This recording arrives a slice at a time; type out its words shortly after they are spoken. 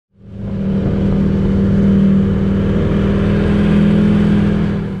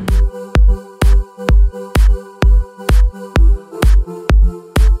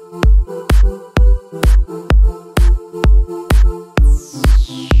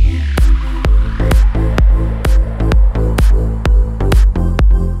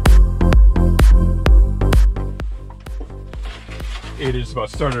about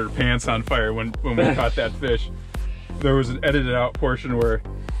started her pants on fire when we caught that fish. There was an edited out portion where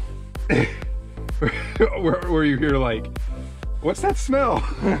where you hear like, what's that smell?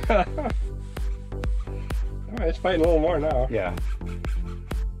 Alright, it's fighting a little more now. Yeah.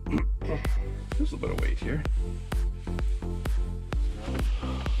 There's a little bit of weight here.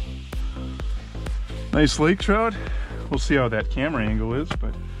 Nice lake trout. We'll see how that camera angle is,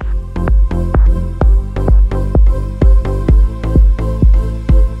 but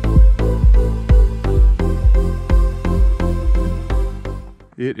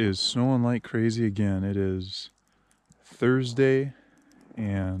it is snowing like crazy again. It is Thursday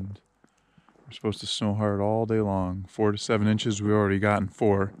and we're supposed to snow hard all day long. 4 to 7 inches, we've already gotten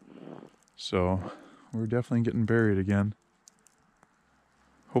 4. So we're definitely getting buried again.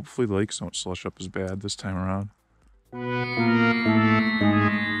 Hopefully the lakes don't slush up as bad this time around.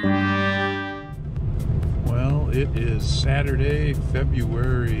 Well, it is Saturday,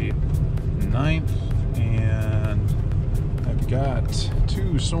 February 9th, and I've got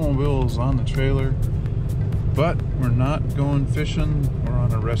 2 snowmobiles on the trailer, but we're not going fishing. We're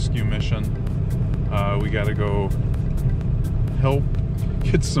on a rescue mission. We gotta go help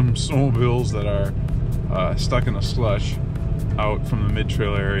get some snowmobiles that are stuck in the slush out from the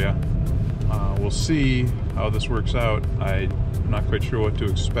mid-trail area. We'll see how this works out. I'm not quite sure what to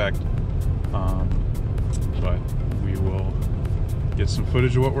expect, but we will get some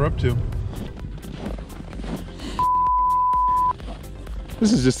footage of what we're up to.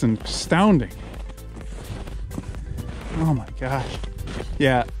 This is just astounding. Oh my gosh.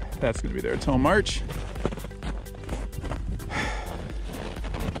 Yeah, that's gonna be there until March.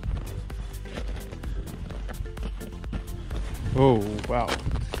 Oh, wow.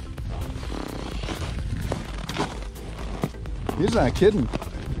 He's not kidding.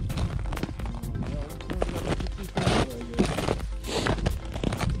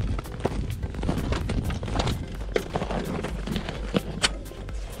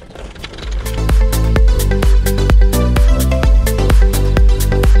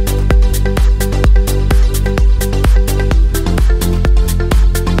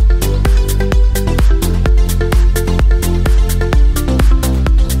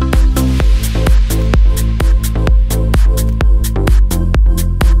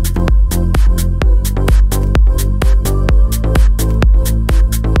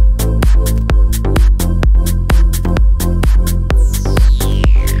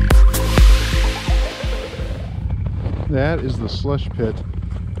 That is the slush pit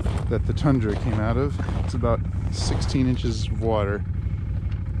that the tundra came out of. It's about 16 inches of water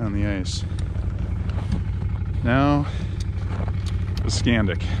on the ice. Now, the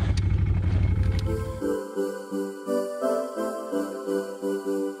Scandic.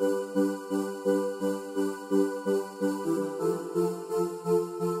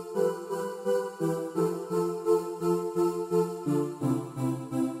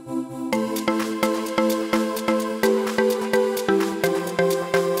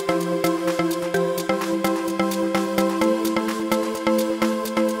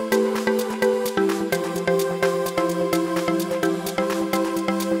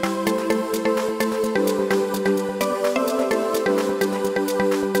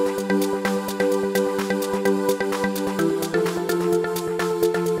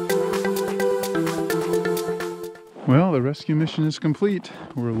 Well, the rescue mission is complete.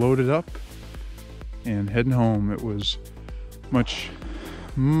 We're loaded up and heading home. It was much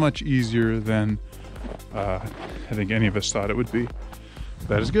easier than I think any of us thought it would be.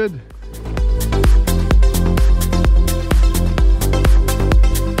 That is good.